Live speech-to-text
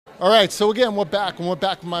All right, so again, we're back, and we're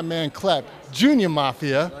back with my man Klept, Junior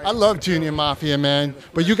Mafia. I love Junior Mafia, man.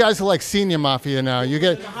 But you guys are like Senior Mafia now. You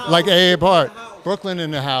get like Abe Hart. Brooklyn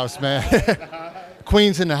in the house, man.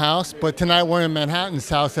 Queens in the house. But tonight we're in Manhattan's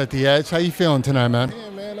house at the Edge. How you feeling tonight, man?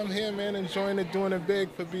 Yeah, man, I'm here, man, enjoying it, doing it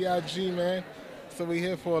big for B.I.G, man. So we're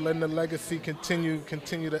here for letting the legacy continue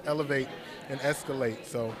to elevate and escalate.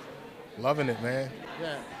 So loving it, man.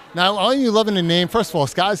 Yeah. Now, are you loving the name? First of all,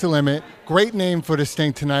 Sky's the Limit. Great name for this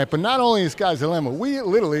thing tonight. But not only is Sky's the Limit, we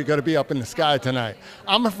literally got to be up in the sky tonight.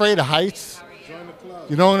 I'm afraid of heights. Join the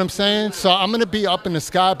club. You know what I'm saying? So I'm going to be up in the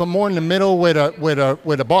sky, but more in the middle where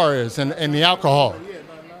the bar is and the alcohol. Yeah,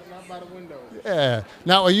 not by the window. Yeah.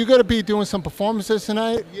 Now, are you going to be doing some performances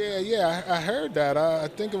tonight? Yeah, I heard that. I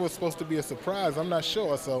think it was supposed to be a surprise. I'm not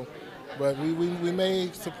sure, so. But we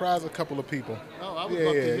may surprise a couple of people. Oh, I would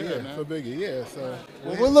love to hear it, man. For Biggie, yeah. So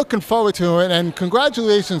well, we're looking forward to it, and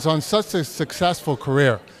congratulations on such a successful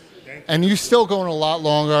career. And you're still going a lot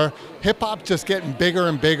longer. Hip-hop just getting bigger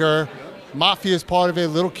and bigger. Mafia is part of it,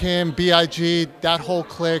 Lil Kim, B.I.G, that whole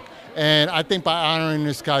clique. And I think by honoring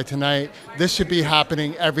this guy tonight, this should be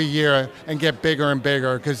happening every year and get bigger and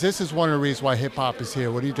bigger, because this is one of the reasons why hip-hop is here.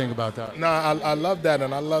 What do you think about that? No, I love that,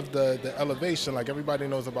 and I love the elevation. Like, everybody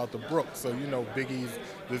knows about the Brook, so you know Biggie's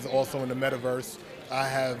is also in the metaverse. I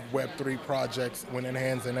have Web3 projects, Win in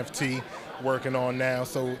Hands NFT, working on now.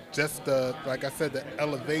 So just like I said, the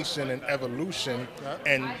elevation and evolution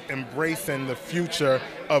and embracing the future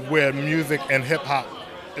of where music and hip-hop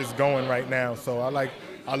is going right now. So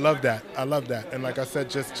I love that. And like I said,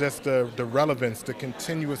 just the relevance, the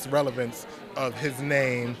continuous relevance of his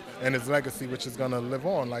name and his legacy, which is gonna live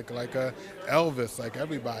on, like Elvis, like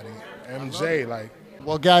everybody, MJ, like.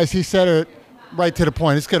 Well, guys, he said it right to the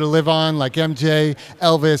point. It's gonna live on like MJ,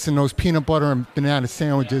 Elvis, and those peanut butter and banana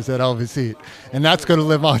sandwiches that Elvis eat, and that's gonna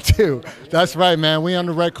live on too. That's right, man. We on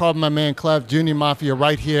the red carpet, my man Klept, Junior Mafia,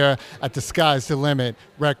 right here at the Sky's the Limit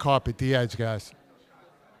red carpet, the Edge, guys.